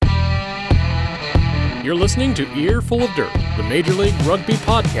You're listening to Earful of Dirt, the Major League Rugby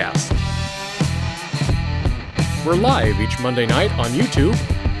podcast. We're live each Monday night on YouTube,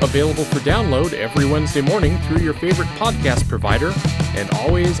 available for download every Wednesday morning through your favorite podcast provider, and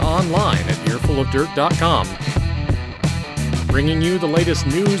always online at earfulofdirt.com. Bringing you the latest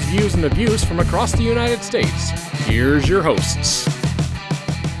news, views, and abuse from across the United States. Here's your hosts.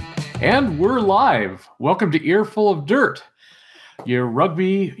 And we're live. Welcome to Earful of Dirt, your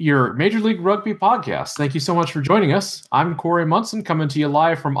Major League Rugby podcast. Thank you so much for joining us. I'm Corey Munson, coming to you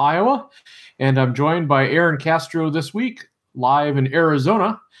live from Iowa, and I'm joined by Aaron Castro this week, live in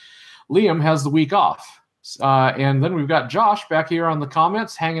Arizona. Liam has the week off. And then we've got Josh back here on the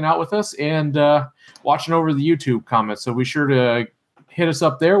comments, hanging out with us and watching over the YouTube comments. So be sure to hit us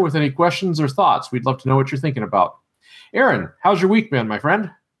up there with any questions or thoughts. We'd love to know what you're thinking about. Aaron, how's your week been, my friend?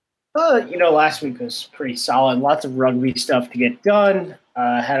 Last week was pretty solid. Lots of rugby stuff to get done.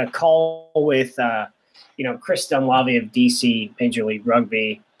 Had a call with, Chris Dunlavy of DC Major League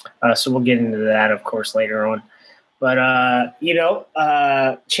Rugby. So we'll get into that, of course, later on. But,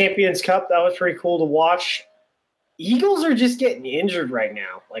 Champions Cup, that was pretty cool to watch. Eagles are just getting injured right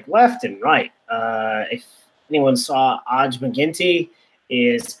now, like left and right. If anyone saw, Aj McGinty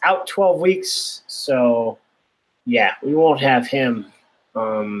is out 12 weeks. So, yeah, we won't have him.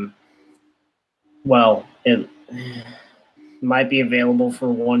 It might be available for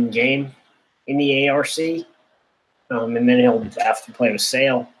one game in the ARC, and then he'll have to play with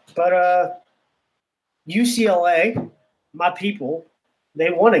Sale. But UCLA, my people, they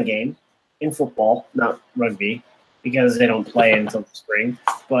won a game in football, not rugby, because they don't play until the spring.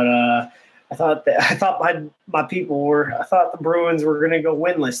 But I thought my people were. I thought the Bruins were going to go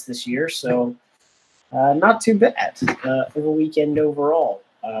winless this year, so not too bad of a weekend overall.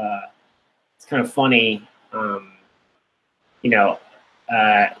 It's kind of funny,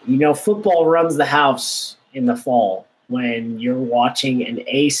 football runs the house in the fall when you're watching an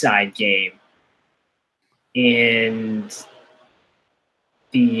A-side game and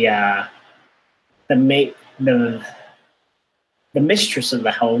the mistress of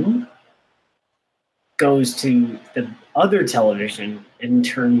the home goes to the other television and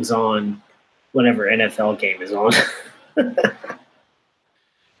turns on whatever NFL game is on.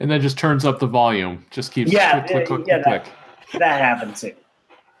 And then just turns up the volume. Just keeps click. That happened too.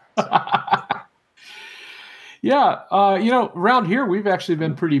 Around here we've actually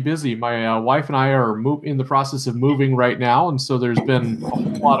been pretty busy. My wife and I are in the process of moving right now, and so there's been a whole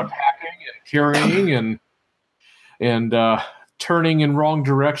lot of packing and carrying and turning in wrong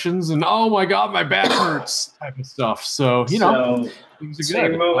directions, and oh my god, my back hurts type of stuff. So things are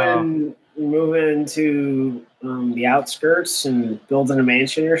good. You're moving to the outskirts and building a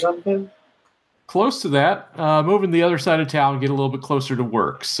mansion or something? Close to that. Moving the other side of town, get a little bit closer to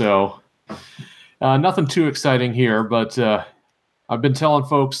work. So nothing too exciting here, but I've been telling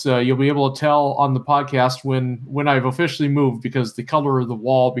folks you'll be able to tell on the podcast when I've officially moved, because the color of the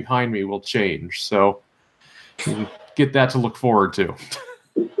wall behind me will change. So get that to look forward to.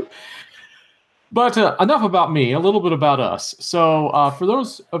 But enough about me, a little bit about us. So for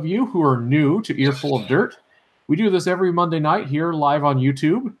those of you who are new to Earful of Dirt, we do this every Monday night here live on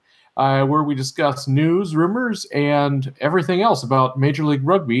YouTube, where we discuss news, rumors, and everything else about Major League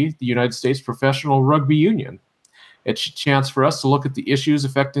Rugby, the United States Professional Rugby Union. It's a chance for us to look at the issues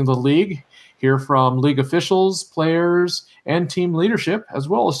affecting the league, hear from league officials, players, and team leadership, as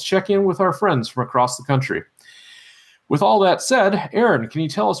well as check in with our friends from across the country. With all that said, Aaron, can you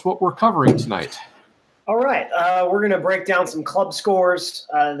tell us what we're covering tonight? All right. We're going to break down some club scores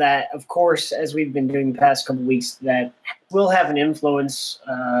that, of course, as we've been doing the past couple of weeks, that will have an influence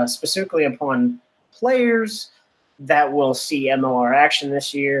specifically upon players that will see MLR action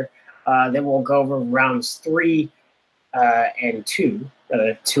this year. Then we'll go over rounds 3 and 2,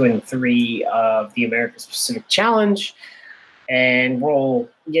 2 and 3 of the America's Pacific Challenge. And we'll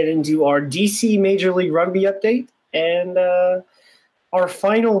get into our DC Major League Rugby update. And our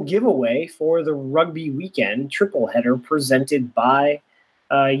final giveaway for the rugby weekend triple header presented by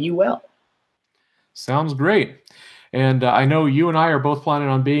UL. Sounds great. And I know you and I are both planning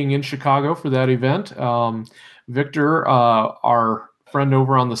on being in Chicago for that event. Victor, our friend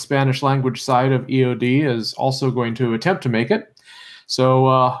over on the Spanish language side of EOD, is also going to attempt to make it.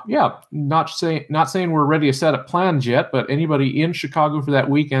 So, not saying we're ready to set up plans yet, but anybody in Chicago for that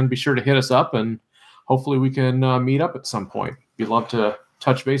weekend, be sure to hit us up, and hopefully we can meet up at some point. We'd love to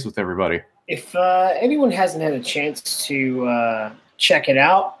touch base with everybody. If anyone hasn't had a chance to check it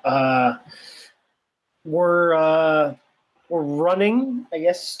out, we're running, I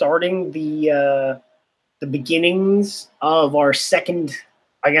guess, starting the beginnings of our third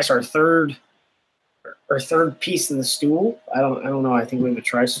our third piece of the stool. I don't know. I think we have a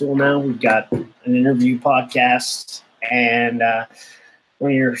tri-stool now. We've got an interview podcast, and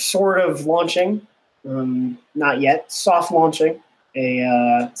when you're sort of launching, not yet, soft launching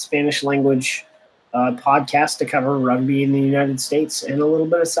a Spanish language podcast to cover rugby in the United States and a little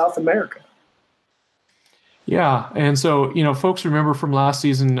bit of South America. Yeah, and so, folks remember from last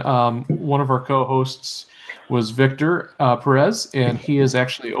season, one of our co-hosts was Victor Perez, and he is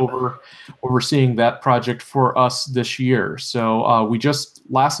actually overseeing that project for us this year. So we just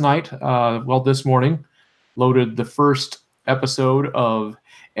last night, this morning, loaded the first episode of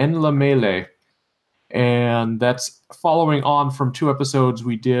En La Melee, and that's following on from 2 episodes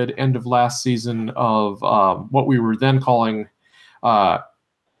we did end of last season of what we were then calling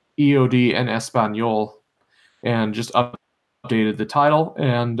EOD en Español, and just updated the title.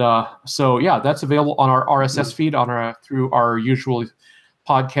 And that's available on our RSS feed through our usual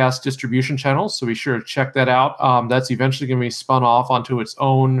podcast distribution channels. So be sure to check that out. That's eventually going to be spun off onto its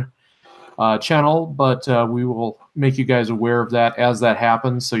own channel, but we will make you guys aware of that as that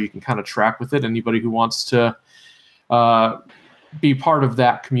happens, so you can kind of track with it. Anybody who wants to be part of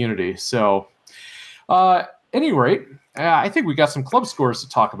that community. So, any rate, I think we got some club scores to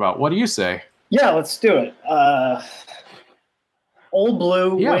talk about. What do you say? Yeah, let's do it. Old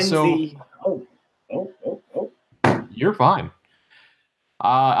Blue wins the. Oh. You're fine.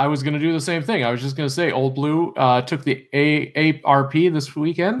 I was going to do the same thing. I was just going to say Old Blue took the ARP this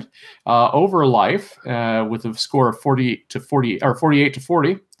weekend over Life with a score of 48 to 40.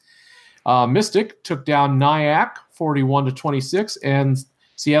 Mystic took down Nyack 41-26, and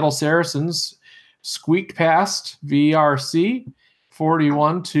Seattle Saracens squeaked past VRC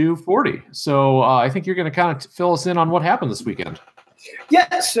 41-40. So I think you're going to kind of fill us in on what happened this weekend.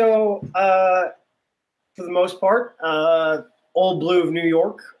 Yeah. So for the most part, Old Blue of New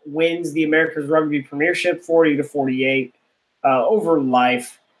York wins the America's Rugby Premiership 40-48 over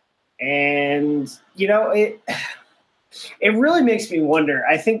Life. And, it really makes me wonder.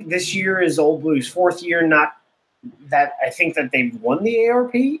 I think this year is Old Blue's 4th year, not that I think that they've won the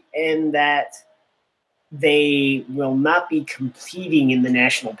ARP and that they will not be competing in the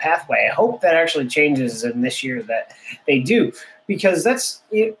national pathway. I hope that actually changes in this year, that they do, because that's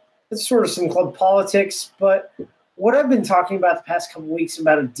sort of some club politics. But what I've been talking about the past couple weeks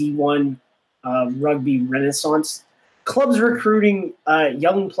about a D1 rugby renaissance, clubs recruiting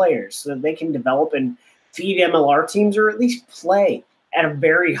young players so that they can develop and feed MLR teams, or at least play at a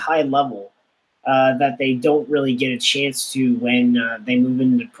very high level that they don't really get a chance to when they move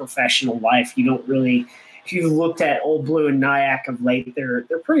into professional life. You don't really, if you've looked at Old Blue and Nyack of late, they're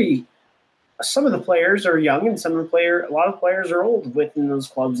pretty. Some of the players are young, and a lot of players are old within those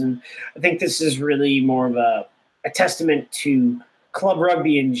clubs. And I think this is really more of a testament to club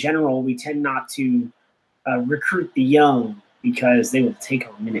rugby in general. We tend not to recruit the young because they will take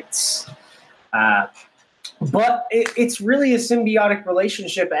our minutes. But it's really a symbiotic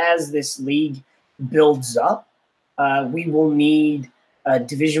relationship as this league builds up. We will need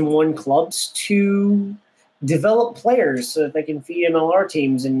Division I clubs to develop players so that they can feed MLR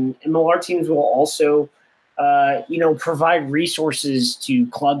teams, and MLR teams will also provide resources to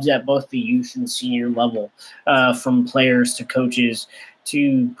clubs at both the youth and senior level, from players to coaches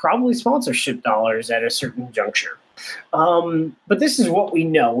to probably sponsorship dollars at a certain juncture. But this is what we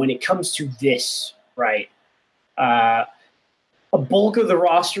know when it comes to this, right? A bulk of the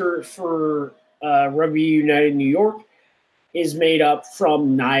roster for Rugby United New York is made up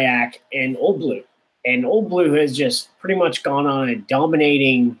from Nyack and Old Blue. And Old Blue has just pretty much gone on a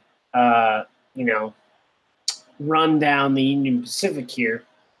dominating, run down the Union Pacific here.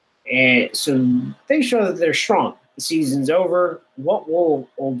 And so they show that they're strong. The season's over. What will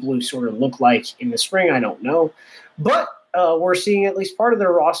Old Blue sort of look like in the spring? I don't know. But we're seeing at least part of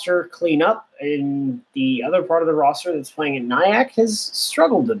their roster clean up, and the other part of the roster that's playing at Nyack has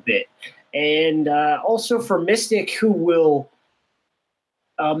struggled a bit. And also for Mystic, who will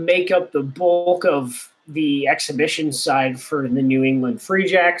make up the bulk of the exhibition side for the New England Free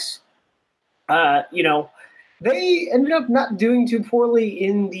Jacks. They ended up not doing too poorly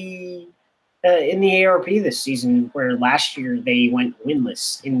in the ARP this season, where last year they went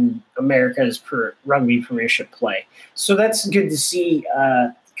winless in America's rugby premiership play. So that's good to see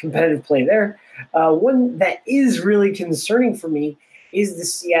competitive play there. One that is really concerning for me is the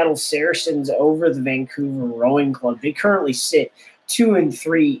Seattle Saracens over the Vancouver Rowing Club. They currently sit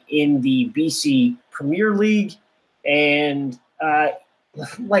 2-3 in the BC Premier League. And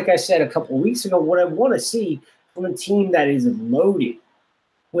like I said a couple of weeks ago, what I want to see from a team that is loaded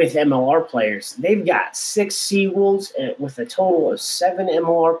with MLR players. They've got 6 Seawolves with a total of 7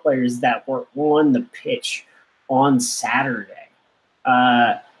 MLR players that were on the pitch on Saturday.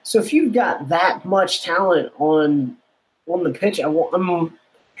 So if you've got that much talent on the pitch,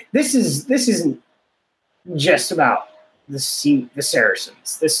 this isn't just about the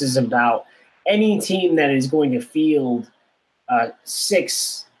Saracens. This is about any team that is going to field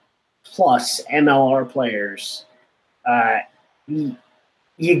 6+ MLR players.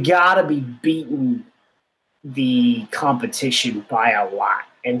 You gotta be beating the competition by a lot,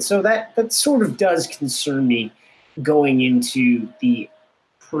 and so that sort of does concern me going into the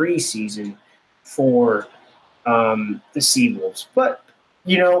preseason for the Seawolves. But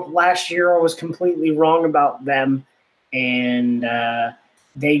last year I was completely wrong about them, and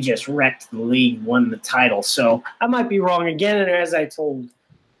they just wrecked the league, won the title. So I might be wrong again. And as I told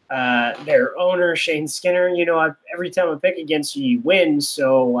their owner, Shane Skinner, every time I pick against you, you win.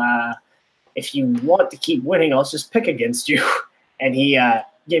 So if you want to keep winning, I'll just pick against you. And he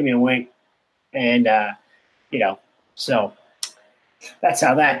gave me a wink. And, so that's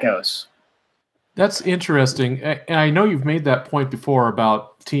how that goes. That's interesting. And I know you've made that point before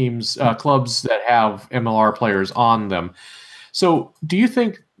about teams, clubs that have MLR players on them. So do you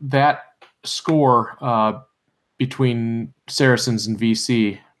think that score between Saracens and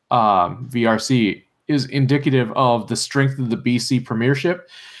VRC is indicative of the strength of the BC Premiership,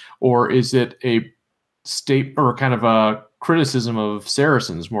 or is it a state or kind of a criticism of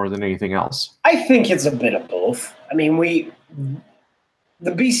Saracens more than anything else? I think it's a bit of both. I mean,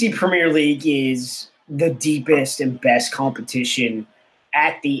 the BC Premier League is the deepest and best competition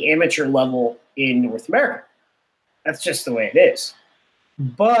at the amateur level in North America. That's just the way it is.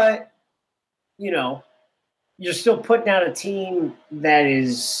 But, you're still putting out a team that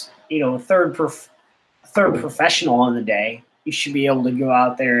is, third professional on the day. You should be able to go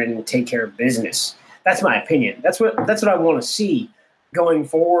out there and take care of business. That's my opinion. That's what I want to see going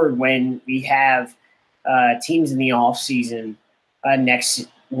forward when we have teams in the off season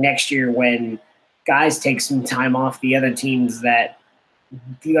next year, when guys take some time off. The other teams the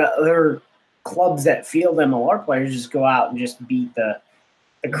other clubs that field MLR players just go out and just beat the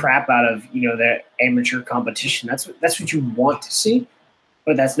crap out of the amateur competition. That's what you want to see,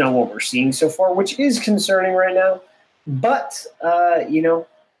 but that's not what we're seeing so far, which is concerning right now. But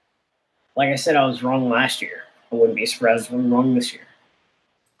like I said, I was wrong last year. I wouldn't be surprised if I'm wrong this year.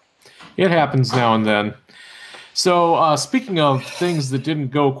 It happens now and then. So speaking of things that didn't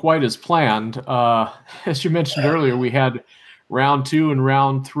go quite as planned, as you mentioned earlier, we had round 2 and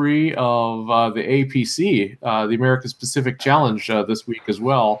round 3 of the APC, the America's Pacific Challenge, this week as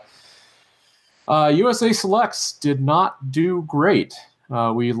well. USA Selects did not do great.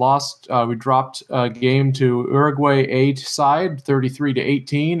 We dropped a game to Uruguay A side,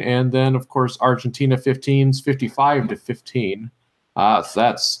 33-18, and then of course Argentina 15's 55-15. So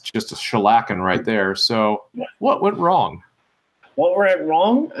that's just a shellacking right there. So what went wrong? What went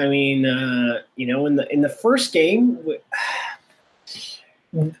wrong? I mean, in the first game,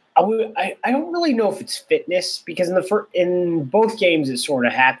 I don't really know if it's fitness, because in both games it sort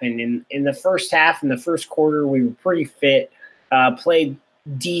of happened. In the first half, in the first quarter, we were pretty fit, played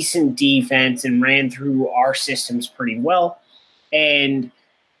decent defense, and ran through our systems pretty well. And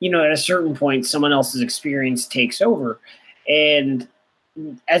at a certain point, someone else's experience takes over. And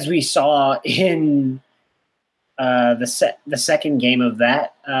as we saw in the second game of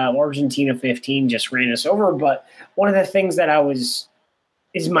that, Argentina 15 just ran us over. But one of the things that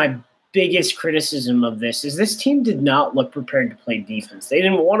is my biggest criticism of this team did not look prepared to play defense. They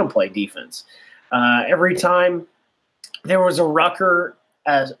didn't want to play defense. Every time there was a rucker,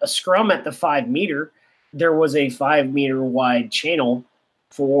 a scrum at the 5 meter, there was a 5 meter wide channel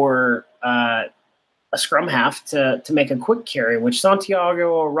for a scrum half to make a quick carry, which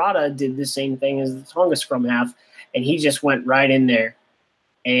Santiago Arata did the same thing as the Tonga scrum half, and he just went right in there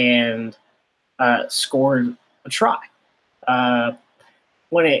and scored a try.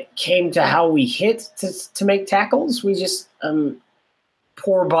 When it came to how we hit to make tackles, we just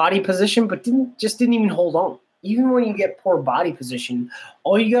poor body position, but didn't even hold on. Even when you get poor body position,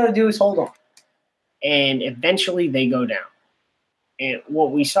 all you got to do is hold on, and eventually they go down. And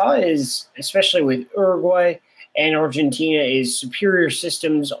what we saw is, especially with Uruguay and Argentina, is superior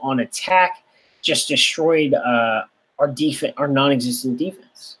systems on attack just destroyed our non-existent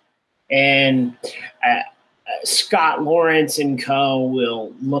defense. And Scott Lawrence and co.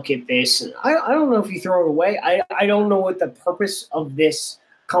 will look at this. And I don't know if you throw it away. I don't know what the purpose of this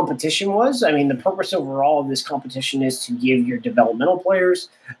competition was. I mean, the purpose overall of this competition is to give your developmental players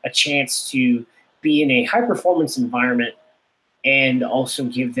a chance to be in a high-performance environment and also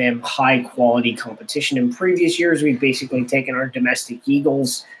give them high-quality competition. In previous years, we've basically taken our domestic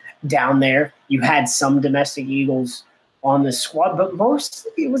Eagles down there. You had some domestic Eagles on the squad, but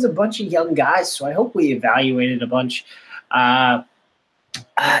mostly it was a bunch of young guys, so I hope we evaluated a bunch. I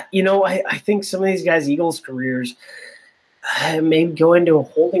think some of these guys' Eagles careers may go into a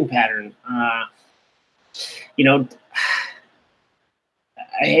holding pattern.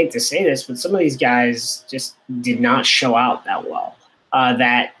 I hate to say this, but some of these guys just did not show out that well.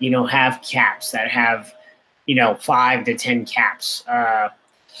 That have caps, that have 5 to 10 caps.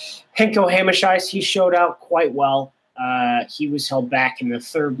 Henko Hammerscheis, he showed out quite well. He was held back in the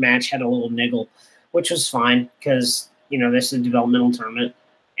third match, had a little niggle, which was fine because this is a developmental tournament,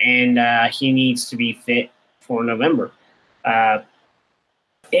 and he needs to be fit for November.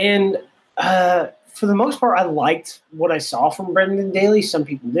 For the most part, I liked what I saw from Brendan Daly. Some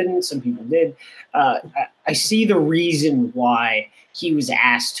people didn't. Some people did. I see the reason why he was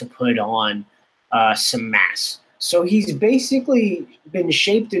asked to put on some mass. So he's basically been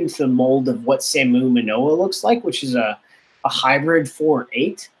shaped into the mold of what Samu Manoa looks like, which is a hybrid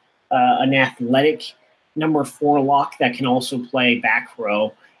 4-8, an athletic number 4 lock that can also play back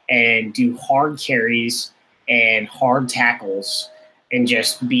row and do hard carries and hard tackles and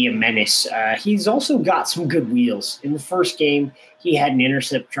just be a menace. He's also got some good wheels. In the first game, he had an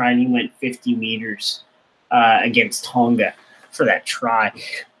intercept try, and he went 50 meters against Tonga for that try.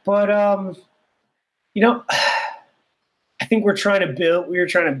 But, I think we were trying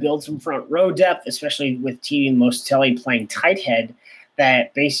to build some front row depth, especially with Titi Mostelli playing tight head,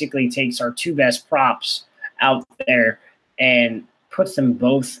 that basically takes our 2 best props out there and puts them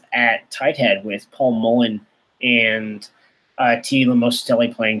both at tight head with Paul Mullen and Titi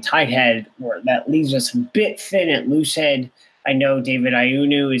Mostelli playing tight head, where that leaves us a bit thin at loose head. I know David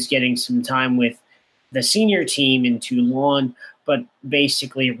Ayunu is getting some time with the senior team in Toulon, but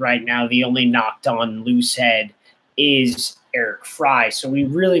basically right now the only knocked on loose head is Eric Fry. So we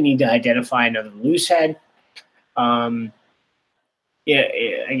really need to identify another loose head. I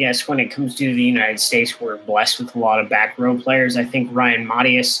guess when it comes to the United States, we're blessed with a lot of back row players. I think Ryan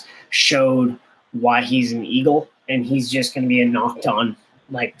Matias showed why he's an Eagle, and he's just going to be a knocked on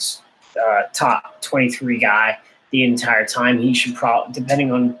top 23 guy the entire time. He should probably,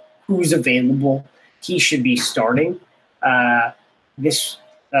 depending on who's available, he should be starting this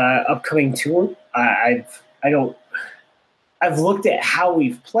upcoming tour. I've looked at how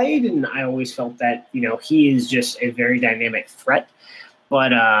we've played, and I always felt that he is just a very dynamic threat.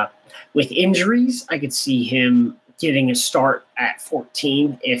 But with injuries, I could see him getting a start at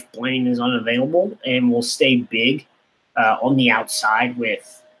 14 if Blaine is unavailable, and will stay big on the outside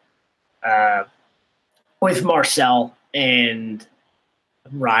with Marcel and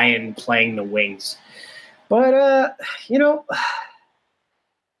Ryan playing the wings. But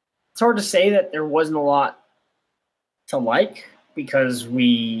it's hard to say that there wasn't a lot to like, because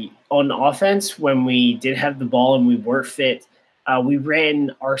on offense, when we did have the ball and we were fit,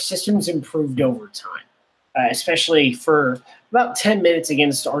 our systems improved over time, especially for about 10 minutes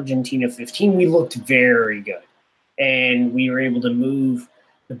against Argentina 15. We looked very good, and we were able to move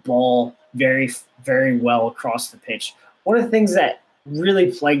the ball very, very well across the pitch. One of the things that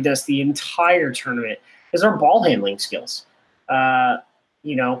really plagued us the entire tournament is our ball handling skills.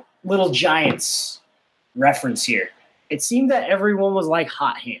 Little Giants reference here. It seemed that everyone was like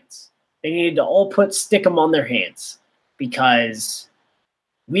hot hands. They needed to all stick them on their hands, because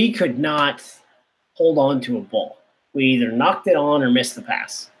we could not hold on to a ball. We either knocked it on or missed the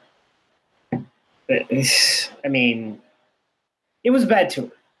pass. It was a bad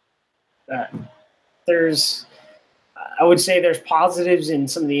tour. I would say there's positives in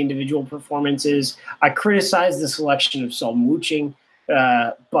some of the individual performances. I criticize the selection of Saul Wuching,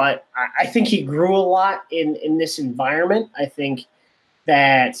 but I think he grew a lot in this environment. I think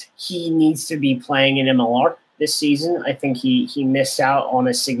that he needs to be playing in MLR this season. I think he missed out on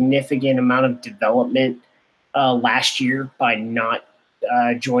a significant amount of development last year by not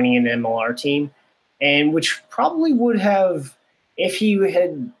joining an MLR team, and which probably would have, if he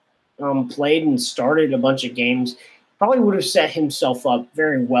had played and started a bunch of games, probably would have set himself up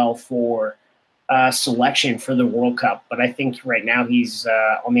very well for selection for the World Cup. But I think right now he's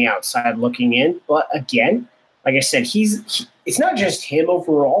on the outside looking in. But again, like I said, it's not just him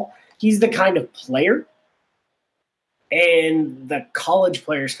overall. He's the kind of player, and the college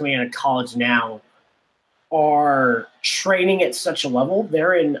players coming out of college now are training at such a level.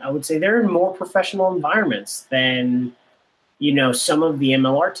 I would say they're in more professional environments than, some of the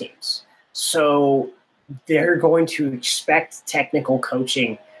MLR teams. So they're going to expect technical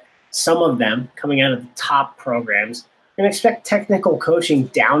coaching. Some of them coming out of the top programs are can expect technical coaching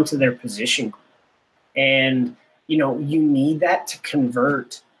down to their position group. And, you need that to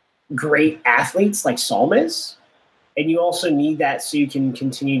convert great athletes like Salmis. And you also need that so you can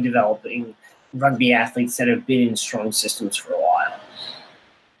continue developing rugby athletes that have been in strong systems for a while.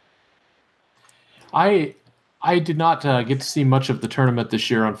 I did not get to see much of the tournament this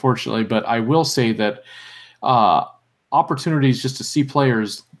year, unfortunately, but I will say that opportunities just to see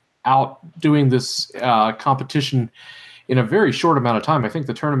players out doing this competition in a very short amount of time. I think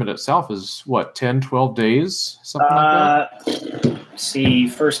the tournament itself is, 10, 12 days, something like that? See,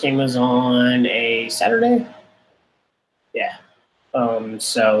 first game was on a Saturday. Yeah.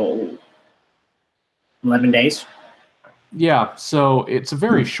 So 11 days. Yeah, so it's a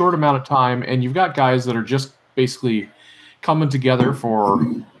very short amount of time, and you've got guys that are just basically coming together for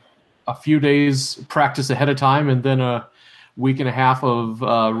a few days practice ahead of time and then a week and a half of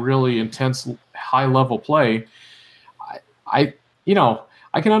really intense high-level play. I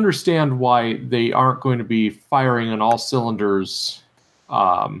can understand why they aren't going to be firing on all cylinders,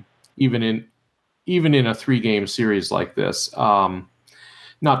 even in a 3-game series like this.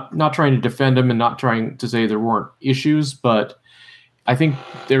 Not trying to defend them and not trying to say there weren't issues, but I think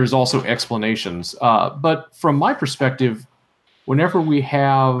there's also explanations. But from my perspective, whenever we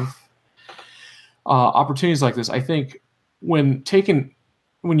have opportunities like this, I think when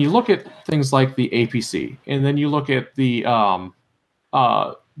you look at things like the APC, and then you look at the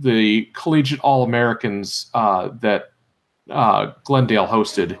Collegiate All-Americans that Glendale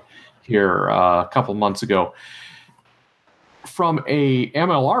hosted here a couple months ago, from a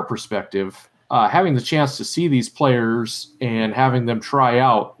MLR perspective, having the chance to see these players and having them try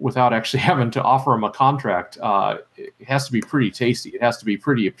out without actually having to offer them a contract, it has to be pretty tasty. It has to be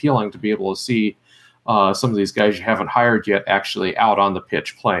pretty appealing to be able to see some of these guys you haven't hired yet actually out on the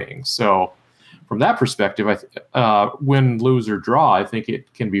pitch playing. So from that perspective, win, lose, or draw, I think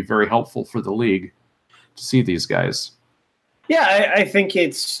it can be very helpful for the league to see these guys. Yeah, I think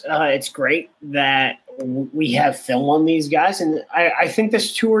it's great that we have film on these guys. And I think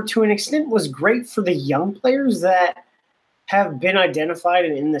this tour, to an extent, was great for the young players that have been identified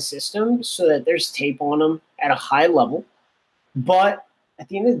and in the system so that there's tape on them at a high level. But at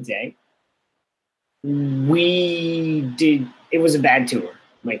the end of the day, it was a bad tour.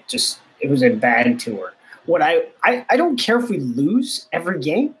 It was a bad tour. I don't care if we lose every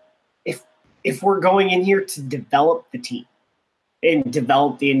game if we're going in here to develop the team and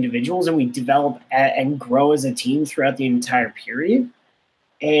develop the individuals, and we develop and grow as a team throughout the entire period.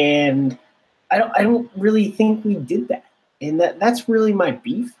 And I don't really think we did that. And that's really my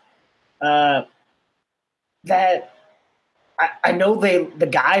beef. That I know the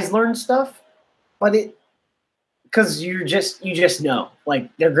guys learn stuff, but because you just know,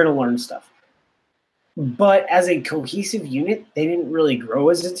 like, they're going to learn stuff. But as a cohesive unit, they didn't really grow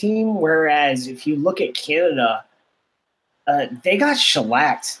as a team. Whereas if you look at Canada, they got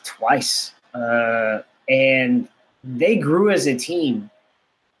shellacked twice, and they grew as a team.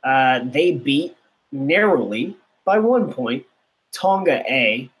 They beat narrowly by 1 point Tonga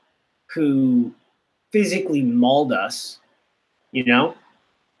A, who physically mauled us,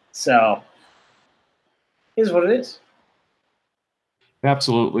 So, is what it is.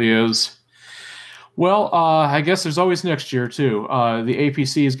 Absolutely is. Well, I guess there's always next year, too. The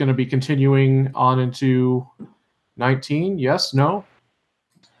APC is going to be continuing on into 19, yes, no?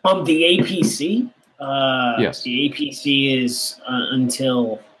 The APC? Yes. The APC is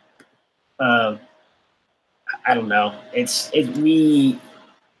until, I don't know.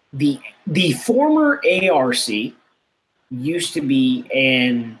 The former ARC used to be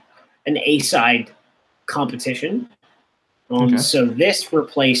an A-side competition. Okay. So this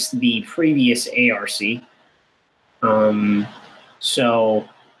replaced the previous ARC. So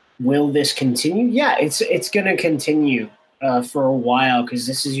will this continue? Yeah, it's going to continue for a while because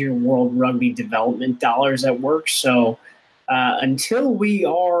this is your World Rugby Development dollars at work. So until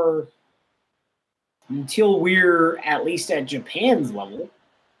we're at least at Japan's level,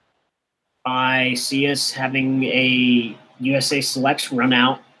 I see us having a USA Selects run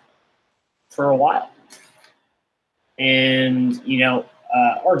out for a while. And,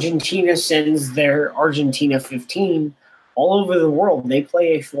 Argentina sends their Argentina 15 all over the world. They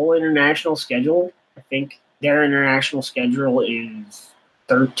play a full international schedule. I think their international schedule is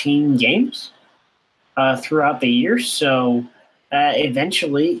 13 games throughout the year. So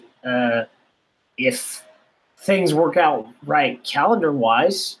eventually, if things work out right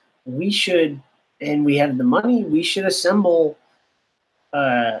calendar-wise, we should, and we have the money, we should assemble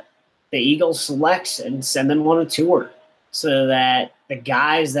the Eagles Selects and send them on a tour so that the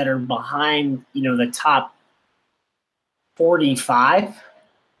guys that are behind, the top 45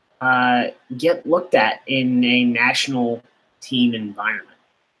 get looked at in a national team environment.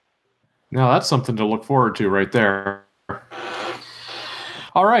 Now that's something to look forward to right there.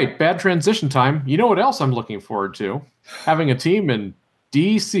 All right, bad transition time. You know what else I'm looking forward to? Having a team in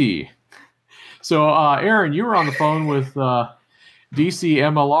DC. So, Aaron, you were on the phone with DC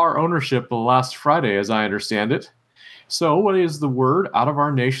MLR ownership last Friday, as I understand it. So, what is the word out of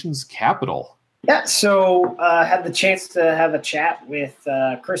our nation's capital? Yeah, so I had the chance to have a chat with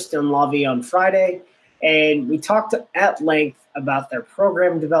Kristen Lovey on Friday, and we talked at length about their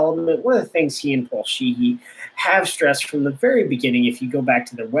program development. One of the things he and Paul Sheehy have stressed from the very beginning, if you go back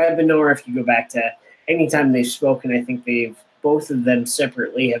to their webinar, if you go back to any time they've spoken, I think both of them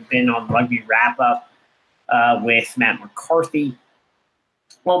separately have been on Rugby Wrap-Up with Matt McCarthy.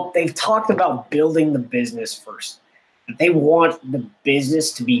 Well, they've talked about building the business first. They want the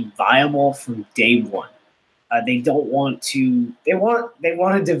business to be viable from day one. They don't want to. They want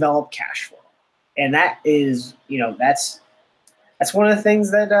to develop cash flow, and that is, that's one of the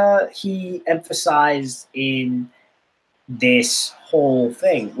things that he emphasized in this whole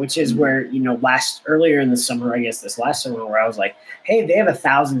thing, which is where earlier in the summer, I guess this last summer, where I was like, hey, they have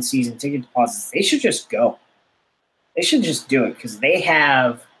 1,000 season ticket deposits. They should just go. They should just do it because they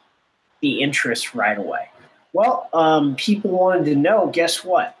have the interest right away. Well, people wanted to know, guess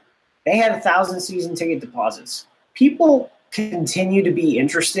what? They had 1,000 season ticket deposits. People continue to be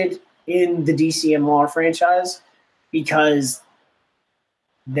interested in the DC MLR franchise because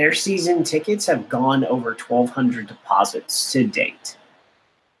their season tickets have gone over 1,200 deposits to date.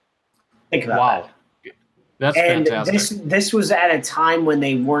 Think about that. That's fantastic. This was at a time when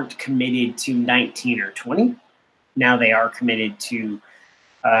they weren't committed to 19 or 20. Now they are committed to,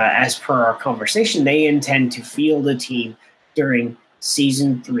 as per our conversation, they intend to field a team during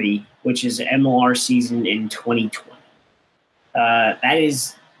season 3, which is MLR season in 2020.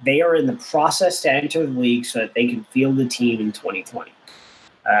 They are in the process to enter the league so that they can field the team in 2020.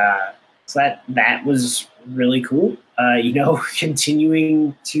 So that was really cool.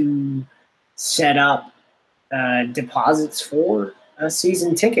 Continuing to set up deposits for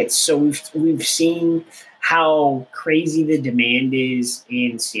season tickets. So we've seen crazy the demand is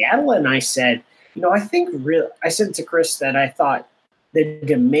in Seattle. And I said, I said to Chris that I thought the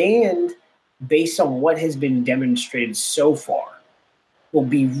demand based on what has been demonstrated so far will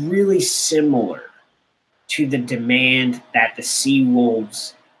be really similar to the demand that the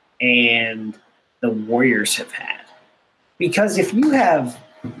Seawolves and the Warriors have had. Because if you have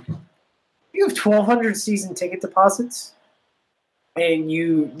 1,200 season ticket deposits, and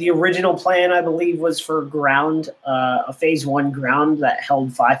the original plan, I believe, was for ground, a phase 1 ground that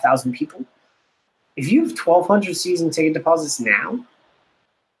held 5,000 people. If you have 1,200 season ticket deposits now,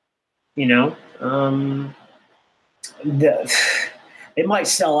 they might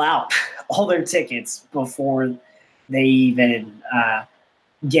sell out all their tickets before they even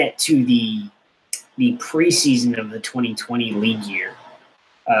get to the preseason of the 2020 league year,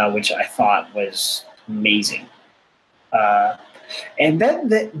 which I thought was amazing. And then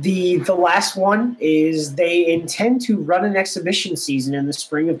the last one is they intend to run an exhibition season in the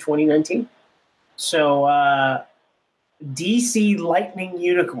spring of 2019. So DC Lightning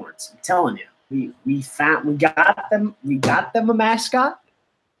Unicorns, I'm telling you, we got them a mascot.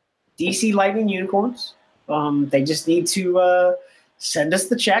 DC Lightning Unicorns. They just need to send us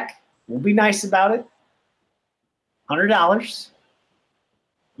the check. We'll be nice about it. $100.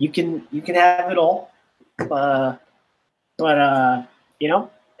 You can have it all. But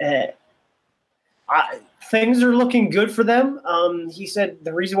things are looking good for them. He said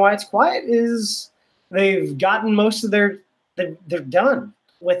the reason why it's quiet is they've gotten most of they're done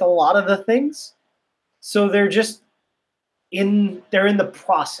with a lot of the things. So they're just in the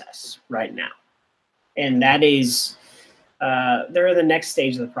process right now. And that is, they're in the next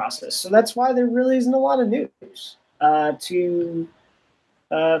stage of the process. So that's why there really isn't a lot of news to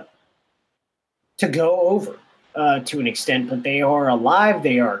go over. To an extent, but they are alive,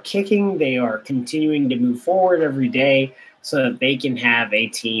 they are kicking, they are continuing to move forward every day so that they can have a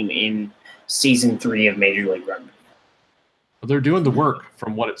team in season 3 of Major League Rugby. They're doing the work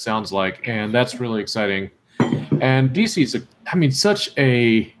from what it sounds like, and that's really exciting. And DC is, such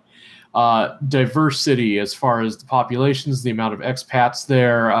a diverse city as far as the populations, the amount of expats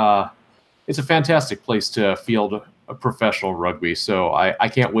there. It's a fantastic place to field a professional rugby, so I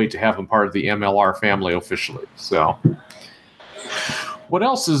can't wait to have them part of the MLR family officially. So, what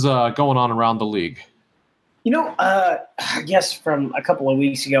else is going on around the league? I guess from a couple of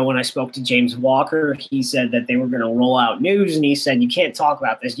weeks ago when I spoke to James Walker, he said that they were going to roll out news, and he said, you can't talk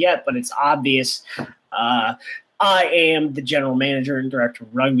about this yet, but it's obvious. I am the general manager and director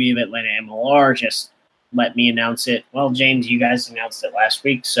of rugby of Atlanta MLR. Just let me announce it. Well, James, you guys announced it last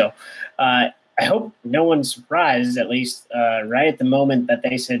week, so I hope no one's surprised, at least right at the moment that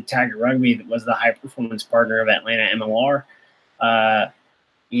they said Tiger Rugby was the high-performance partner of Atlanta MLR.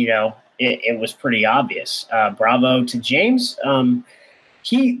 It was pretty obvious. Bravo to James.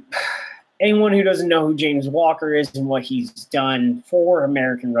 Anyone who doesn't know who James Walker is and what he's done for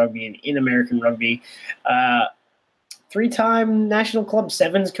American rugby and in American rugby, 3-time National Club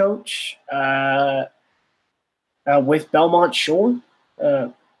Sevens coach with Belmont Shore,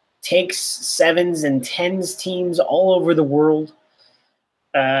 takes sevens and tens teams all over the world.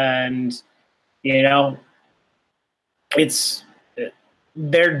 And, it's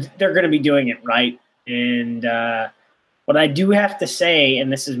they're going to be doing it right. And what I do have to say,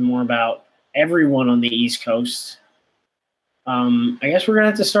 and this is more about everyone on the East Coast, I guess we're going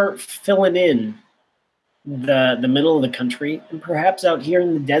to have to start filling in the middle of the country and perhaps out here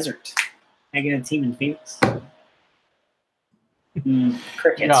in the desert. I get a team in Phoenix.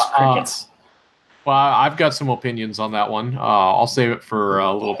 Crickets. Well, I've got some opinions on that one. I'll save it for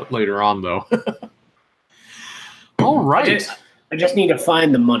a little bit later on, though. All right. I just need to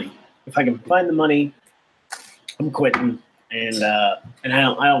find the money. If I can find the money, I'm quitting. And I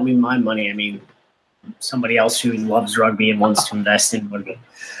don't mean my money. I mean somebody else who loves rugby and wants to invest in rugby.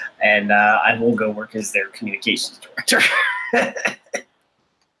 And I will go work as their communications director.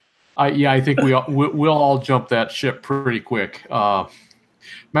 I think we'll all jump that ship pretty quick. Matter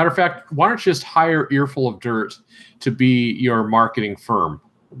of fact, why don't you just hire Earful of Dirt to be your marketing firm?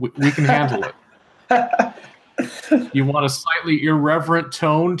 We can handle it. You want a slightly irreverent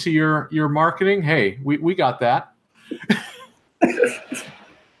tone to your marketing? Hey, we got that.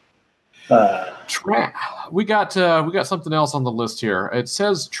 We got something else on the list here. It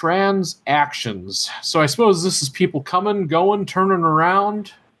says transactions. So I suppose this is people coming, going, turning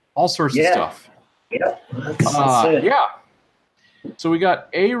around, all sorts of stuff. Yeah, that's it. Yeah. So we got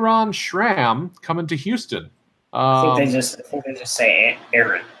Aaron Schramm coming to Houston. I think they just say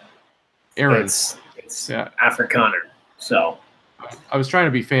Aaron. Aaron. It's Afrikaner. So I was trying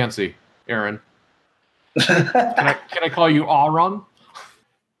to be fancy, Aaron. Can I call you Aaron?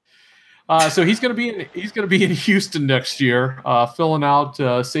 So he's going to be in Houston next year, filling out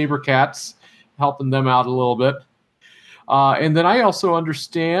SaberCats, helping them out a little bit. And then I also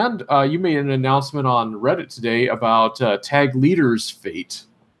understand you made an announcement on Reddit today about Tag Leader's fate.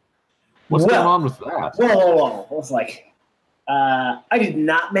 What's going on with that? Whoa. I was like, I did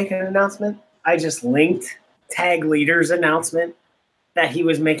not make an announcement. I just linked Tag Leader's announcement that he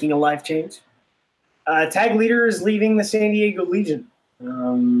was making a life change. Tag Leader is leaving the San Diego Legion.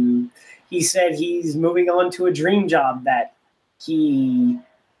 He said he's moving on to a dream job that he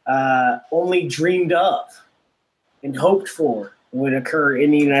only dreamed of and hoped for would occur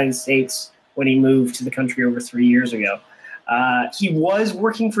in the United States when he moved to the country over 3 years ago. He was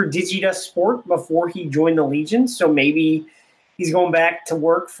working for Digidust Sport before he joined the Legion, so maybe he's going back to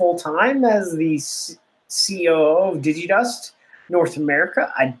work full-time as the COO of Digidust North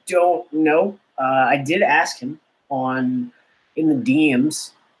America. I don't know. I did ask him in the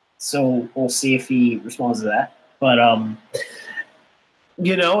DMs, so we'll see if he responds to that. But,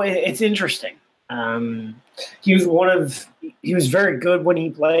 it's interesting. He was very good when he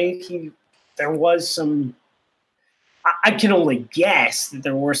played. There was some, I can only guess that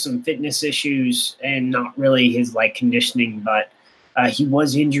there were some fitness issues and not really his conditioning, but he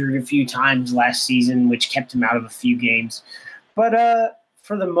was injured a few times last season, which kept him out of a few games. But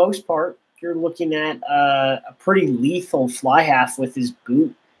for the most part, you're looking at a pretty lethal fly half with his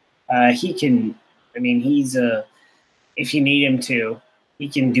boot. If you need him to, he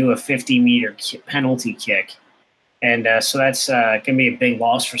can do a 50-meter penalty kick. And so that's going to be a big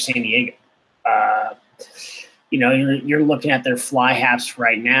loss for San Diego. You're looking at their fly halves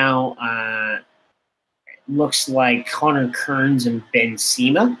right now. Looks like Connor Kearns and Ben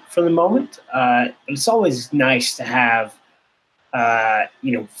Sema for the moment. But it's always nice to have,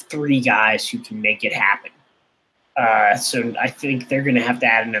 three guys who can make it happen. So I think they're going to have to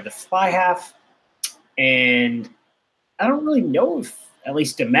add another fly half. And I don't really know if, at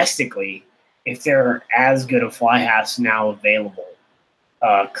least domestically, if there are as good of fly halves now available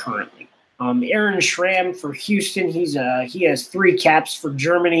currently. Aaron Schramm for Houston, he has 3 caps for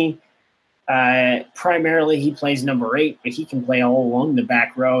Germany. Primarily, he plays number 8, but he can play all along the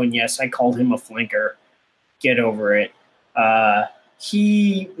back row. And yes, I called him a flanker. Get over it.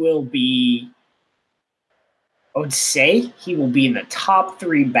 He will be, I would say, he will be in the top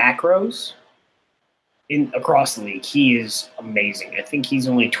 3 back rows across the league. He is amazing. I think he's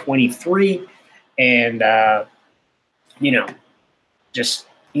only 23, and just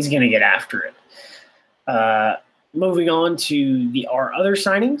he's going to get after it. Moving on to our other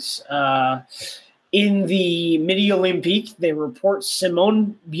signings. In the Midi Olympique, they report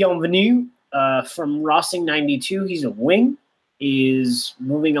Simon Bienvenu from Racing 92. He's a wing, is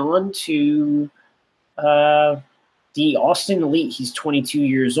moving on to the Austin Elite. He's 22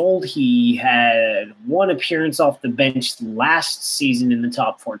 years old. He had one appearance off the bench last season in the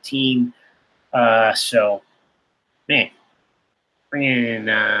top 14. So, man, bringing in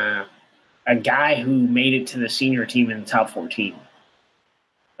a guy who made it to the senior team in the top 14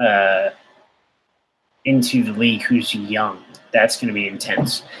 into the league who's young. That's going to be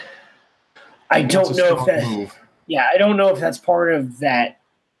intense. I don't know if that's part of that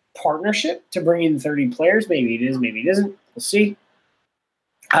partnership to bring in 30 players. Maybe it is, maybe it isn't. We'll see.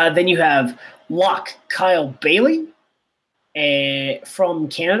 Then you have Locke Kyle Bailey from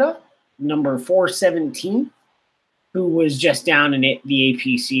Canada, number 417, who was just down in the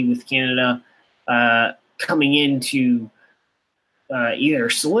APC with Canada, coming in to either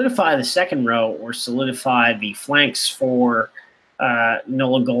solidify the second row or solidify the flanks for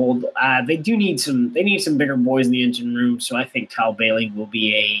Nola Gold. They need some bigger boys in the engine room, so I think Kyle Bailey will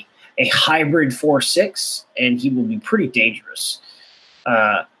be a hybrid 4-6, and he will be pretty dangerous,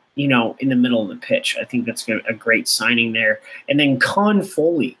 in the middle of the pitch. I think that's a great signing there. And then Con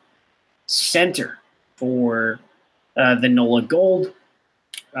Foley, center for the Nola Gold.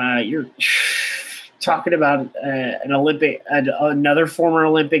 You're talking about another former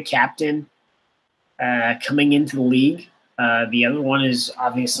Olympic captain coming into the league. The other one is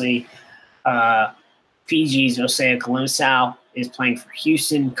obviously Fiji's Osea Kalimsau is playing for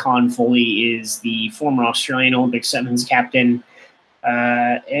Houston. Con Foley is the former Australian Olympic sevens captain.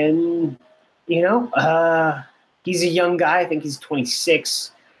 He's a young guy. I think he's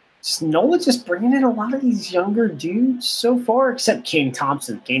 26. Nola just bringing in a lot of these younger dudes so far, except Kane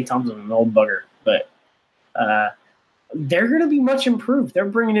Thompson. Kane Thompson's an old bugger, but they're going to be much improved. They're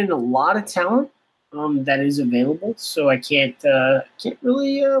bringing in a lot of talent that is available, so I can't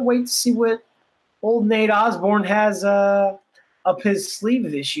really wait to see what old Nate Osborne has up his sleeve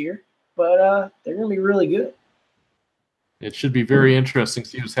this year. But they're going to be really good. It should be very interesting to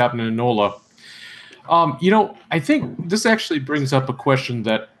see what's happening in NOLA. I think this actually brings up a question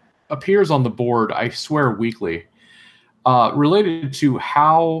that appears on the board, I swear, weekly, related to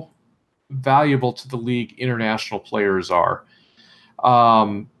how valuable to the league international players are.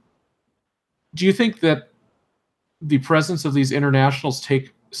 Do you think that the presence of these internationals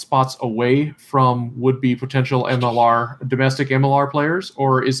take spots away from would-be potential domestic MLR players,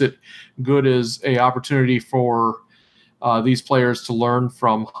 or is it good as an opportunity for these players to learn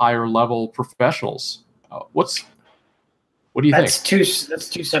from higher-level professionals? What do you think? That's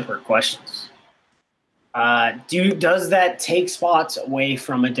two separate questions. Does that take spots away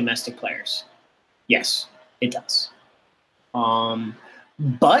from domestic players? Yes, it does.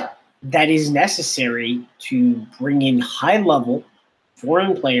 But that is necessary to bring in high-level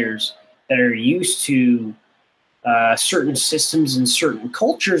foreign players that are used to certain systems and certain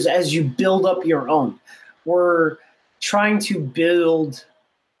cultures as you build up your own. We're trying to build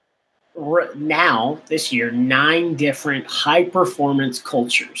now, this year, 9 different high-performance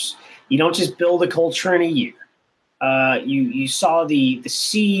cultures. You don't just build a culture in a year. You saw the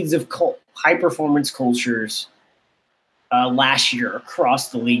seeds of high-performance cultures last year across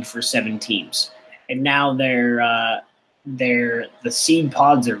the league for 7 teams, and now the seed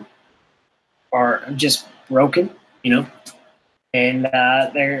pods are just broken, and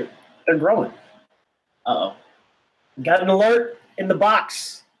they're growing. Uh-oh. Got an alert in the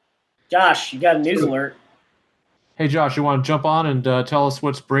box. Josh, you got a news alert. Hey, Josh, you want to jump on and tell us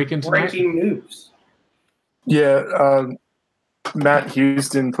what's breaking tonight? Breaking news. Yeah, Matt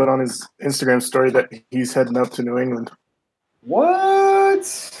Houston put on his Instagram story that he's heading up to New England. What?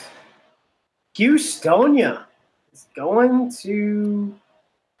 Houstonia is going to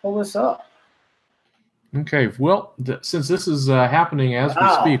pull this up. Okay, well, since this is happening as we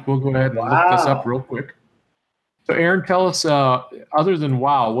speak, we'll go ahead and look this up real quick. So, Aaron, tell us, other than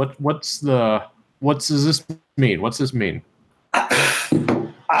wow, what does this mean? What's this mean? I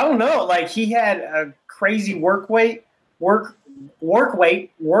don't know. Like, he had a crazy work rate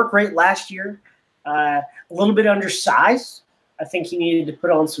last year. A little bit undersized. I think he needed to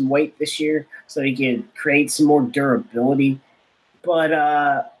put on some weight this year so he could create some more durability.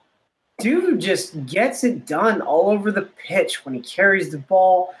 But dude just gets it done all over the pitch when he carries the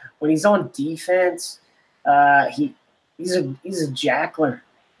ball, when he's on defense. He's a jackler.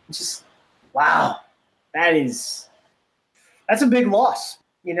 Just wow, that's a big loss,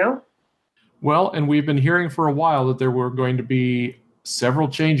 Well, and we've been hearing for a while that there were going to be several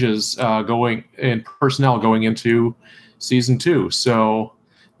changes going in personnel going into season 2. So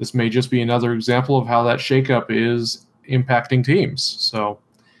this may just be another example of how that shakeup is impacting teams. So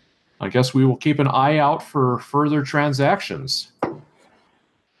I guess we will keep an eye out for further transactions.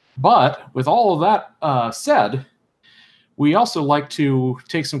 But with all of that said, we also like to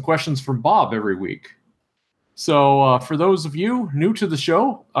take some questions from Bob every week. So for those of you new to the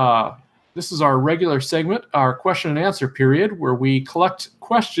show, this is our regular segment, our question and answer period, where we collect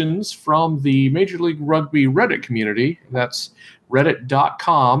questions from the Major League Rugby Reddit community. That's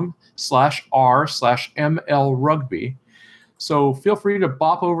reddit.com/r/MLRugby. So feel free to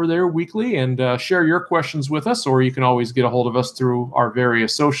bop over there weekly and share your questions with us, or you can always get a hold of us through our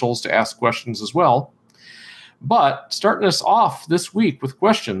various socials to ask questions as well. But starting us off this week with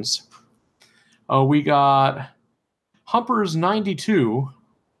questions, we got Humpers92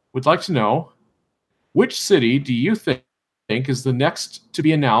 would like to know, which city do you think is the next to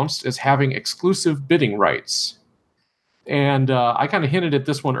be announced as having exclusive bidding rights? And I kind of hinted at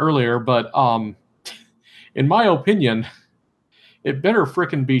this one earlier, but in my opinion, it better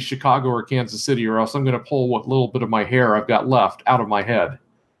frickin' be Chicago or Kansas City, or else I'm going to pull what little bit of my hair I've got left out of my head.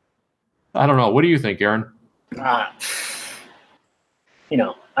 I don't know. What do you think, Aaron? I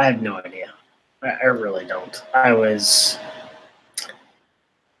have no idea. I really don't. I was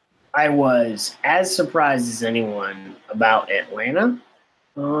as surprised as anyone about Atlanta.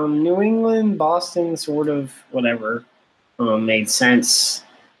 New England, Boston, sort of whatever, made sense.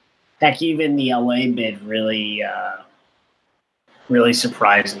 Heck, even the LA bid really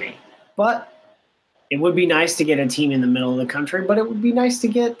surprised me. But it would be nice to get a team in the middle of the country, but it would be nice to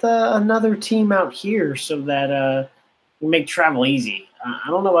get another team out here so that we make travel easy. I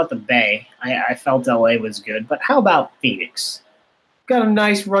don't know about the Bay. I felt LA was good, but how about Phoenix? Got a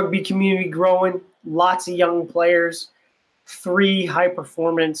nice rugby community growing, lots of young players, 3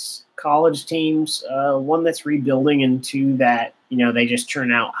 high-performance college teams, one that's rebuilding, and 2 that, they just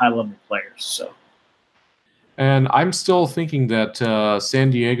churn out high-level players. So. And I'm still thinking that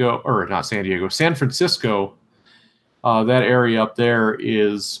San Francisco, that area up there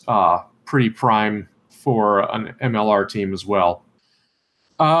is pretty prime for an MLR team as well.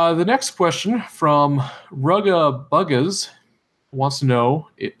 The next question from Rugga Buggas wants to know,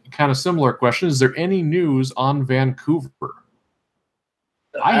 kind of similar question, is there any news on Vancouver?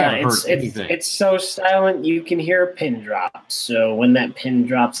 I haven't heard anything. It's so silent you can hear a pin drop. So when that pin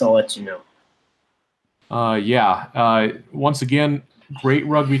drops, I'll let you know. Once again, great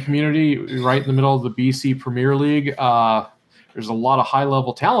rugby community right in the middle of the BC Premier League. There's a lot of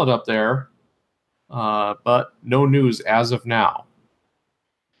high-level talent up there, but no news as of now.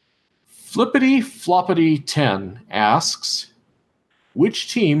 Flippity Floppity 10 asks,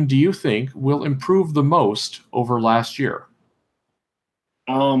 which team do you think will improve the most over last year?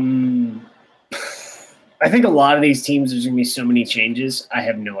 I think a lot of these teams, there's going to be so many changes. I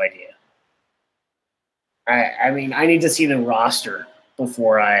have no idea. I mean, I need to see the roster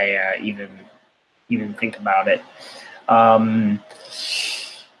before I even think about it.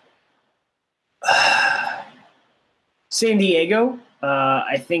 San Diego,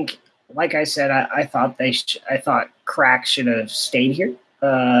 I think, like I said, I thought Crack should have stayed here.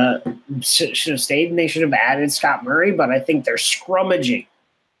 Should have stayed, and they should have added Scott Murray. But I think their scrummaging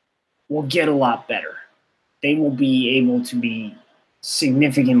will get a lot better. They will be able to be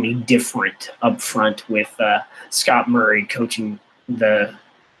significantly different up front with Scott Murray coaching the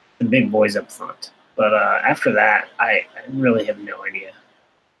big boys up front. But after that, I really have no idea.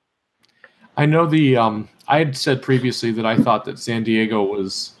 I know I had said previously that I thought that San Diego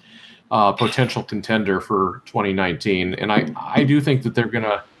was a potential contender for 2019, and I do think that they're going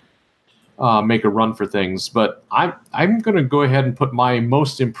to make a run for things. But I'm going to go ahead and put my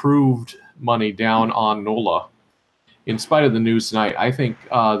most improved money down on NOLA. In spite of the news tonight, I think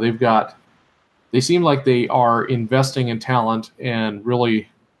they seem like they are investing in talent and really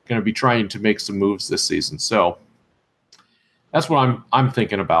going to be trying to make some moves this season. So that's what I'm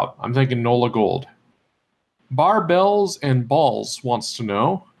thinking about. I'm thinking NOLA Gold. Barbells and Balls wants to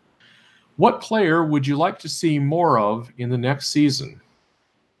know, what player would you like to see more of in the next season?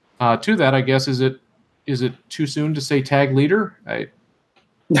 To that, I guess, is it too soon to say tag leader?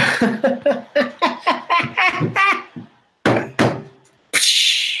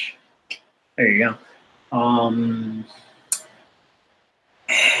 There you go.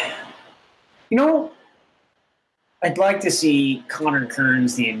 I'd like to see Connor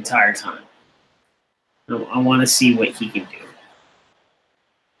Kearns the entire time. I want to see what he can do.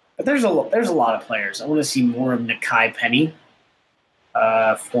 But there's a lot of players. I want to see more of Nakai Penny.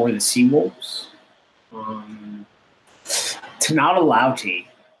 for the Seawolves. Tanata Lauti,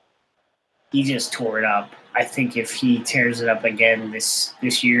 he just tore it up. I think if he tears it up again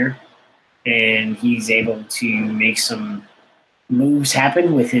this year and he's able to make some moves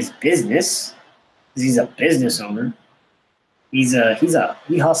happen with his business, because he's a business owner, he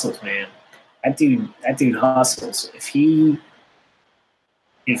hustles, man. That dude hustles. If he's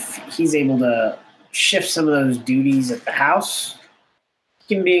able to shift some of those duties at the house,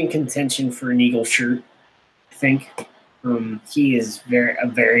 he can be in contention for an Eagle shirt, I think. He is a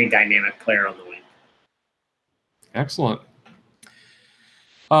very dynamic player on the wing. Excellent.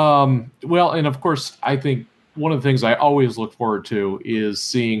 Well, and of course, I think one of the things I always look forward to is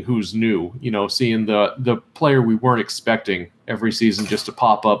seeing who's new. Seeing the player we weren't expecting every season just to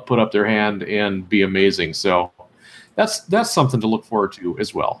pop up, put up their hand, and be amazing. So that's something to look forward to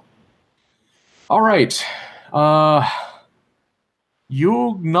as well. All right,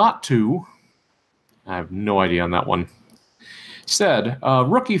 Yugnatu. I have no idea on that one. Said,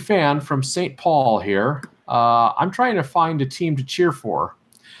 rookie fan from St. Paul here. I'm trying to find a team to cheer for.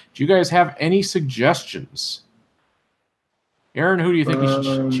 Do you guys have any suggestions? Aaron, who do you think we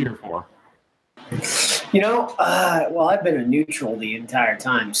should cheer for? Well, I've been a neutral the entire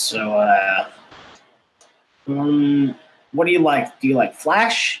time. So, what do you like? Do you like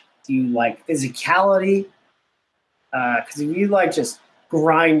flash? Do you like physicality? Because if you like just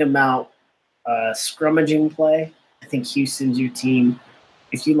grind them out, scrummaging play, I think Houston's your team.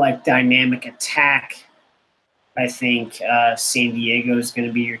 If you like dynamic attack, I think San Diego is going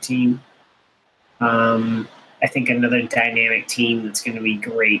to be your team. I think another dynamic team that's going to be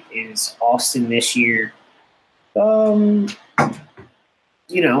great is Austin this year. It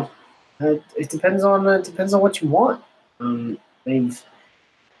depends on what you want. The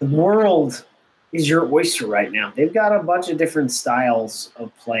world is your oyster right now. They've got a bunch of different styles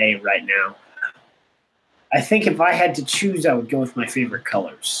of play right now. I think if I had to choose, I would go with my favorite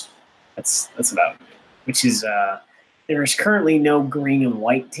colors. That's about it. Which is there is currently no green and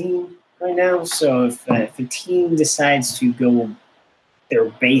white team right now. So if a team decides to go their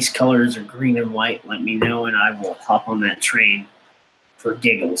base colors are green and white, let me know, and I will hop on that train for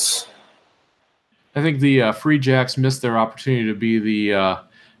giggles. I think the Free Jacks missed their opportunity to be the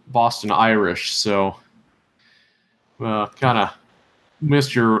Boston Irish, so kind of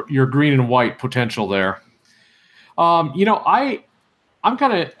missed your green and white potential there. I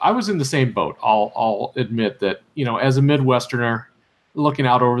was in the same boat. I'll admit that, as a Midwesterner looking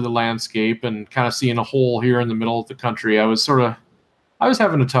out over the landscape and kind of seeing a hole here in the middle of the country, I was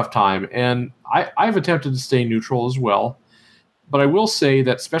having a tough time, and I've attempted to stay neutral as well. But I will say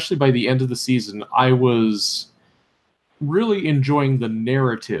that especially by the end of the season, I was really enjoying the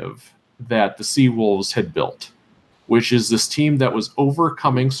narrative that the Seawolves had built, which is this team that was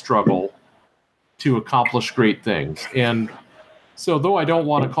overcoming struggle to accomplish great things. And so though I don't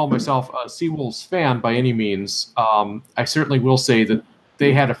want to call myself a Seawolves fan by any means, I certainly will say that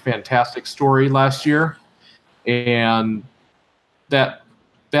they had a fantastic story last year, and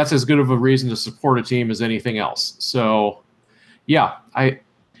that's as good of a reason to support a team as anything else. So yeah,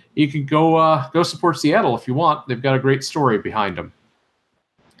 you can go support Seattle if you want. They've got a great story behind them.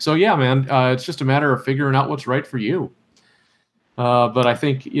 So yeah, man, it's just a matter of figuring out what's right for you. But I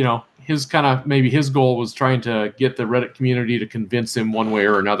think, his goal was trying to get the Reddit community to convince him one way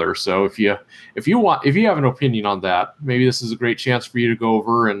or another. So if you have an opinion on that, maybe this is a great chance for you to go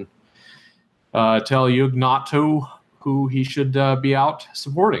over and tell Yugnatu who he should be out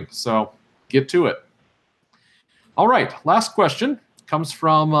supporting. So get to it. All right, last question comes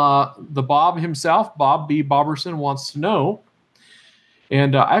from the Bob himself. Bob B. Boberson wants to know,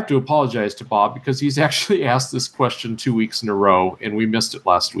 and I have to apologize to Bob because he's actually asked this question 2 weeks in a row, and we missed it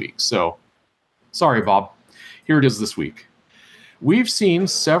last week. So sorry, Bob. Here it is this week. We've seen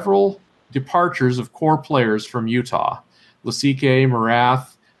several departures of core players from Utah. Lasike,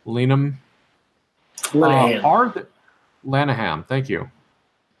 Marath, Leenham. Lanahan, thank you.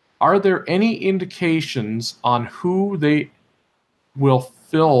 Are there any indications on who they will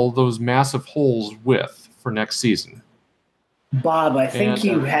fill those massive holes with for next season? Bob, I think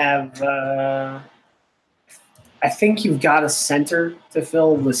you have. I think you've got a center to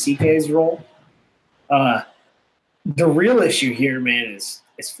fill Lasike's role. The real issue here, man, is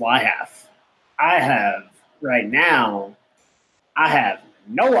fly half. I have no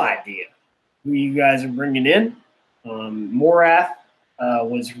idea who you guys are bringing in. Morath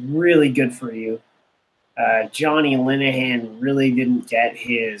was really good for you. Johnny Linehan really didn't get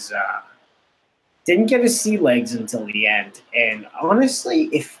his sea legs until the end. And honestly,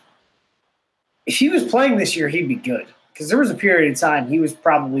 if he was playing this year, he'd be good. because there was a period of time he was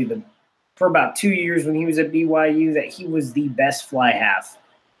probably for about 2 years when he was at BYU, that he was the best fly half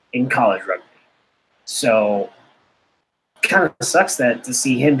in college rugby. So kind of sucks that to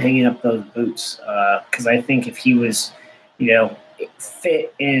see him hanging up those boots, because I think if he was,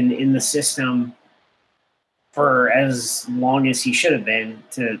 fit in the system for as long as he should have been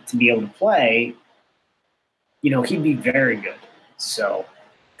to be able to play, he'd be very good. So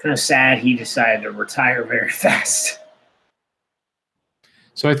kind of sad he decided to retire very fast.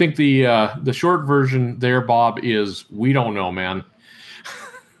 So I think the short version there, Bob, is we don't know, man.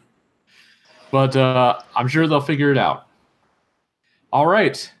 But I'm sure they'll figure it out. All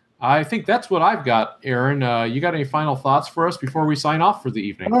right. I think that's what I've got, Aaron. You got any final thoughts for us before we sign off for the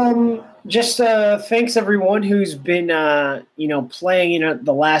evening? Just thanks everyone who's been, playing in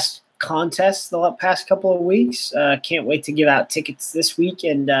the last contest the past couple of weeks. Can't wait to give out tickets this week.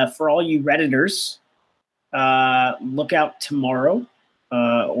 And for all you Redditors, look out tomorrow.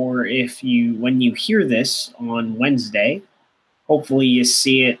 Or when you hear this on Wednesday, hopefully you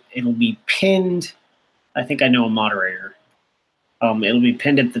see it. It'll be pinned. I think I know a moderator. It'll be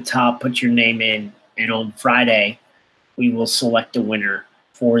pinned at the top. Put your name in, and on Friday, we will select a winner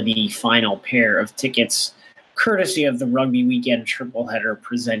for the final pair of tickets, courtesy of the Rugby Weekend Triple Header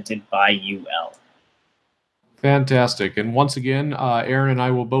presented by UL. Fantastic. And once again, Aaron and I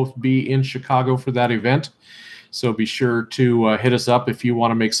will both be in Chicago for that event. So be sure to hit us up if you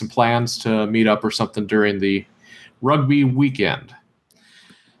want to make some plans to meet up or something during the Rugby Weekend.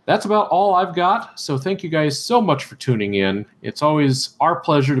 That's about all I've got. So thank you guys so much for tuning in. It's always our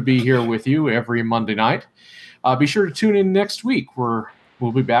pleasure to be here with you every Monday night. Be sure to tune in next week.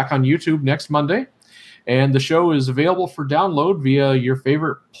 We'll be back on YouTube next Monday. And the show is available for download via your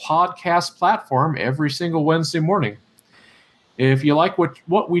favorite podcast platform every single Wednesday morning. If you like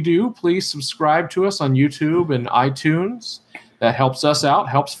what we do, please subscribe to us on YouTube and iTunes. That helps us out,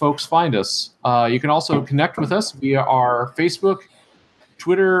 helps folks find us. You can also connect with us via our Facebook,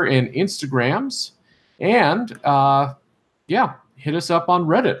 Twitter, and Instagrams. And, hit us up on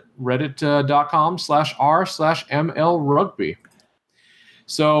Reddit, reddit.com/r/MLRugby.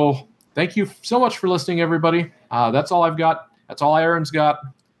 So thank you so much for listening, everybody. That's all I've got. That's all Aaron's got.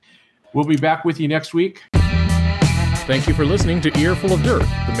 We'll be back with you next week. Thank you for listening to Earful of Dirt,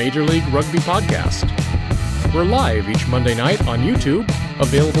 the Major League Rugby podcast. We're live each Monday night on YouTube,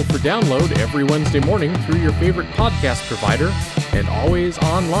 available for download every Wednesday morning through your favorite podcast provider, and always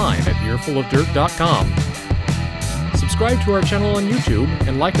online at earfulofdirt.com. Subscribe to our channel on YouTube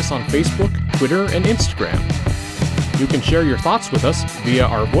and like us on Facebook, Twitter, and Instagram. You can share your thoughts with us via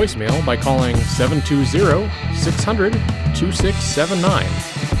our voicemail by calling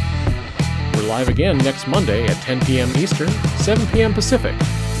 720-600-2679. We're live again next Monday at 10 p.m. Eastern, 7 p.m. Pacific.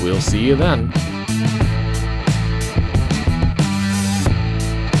 We'll see you then.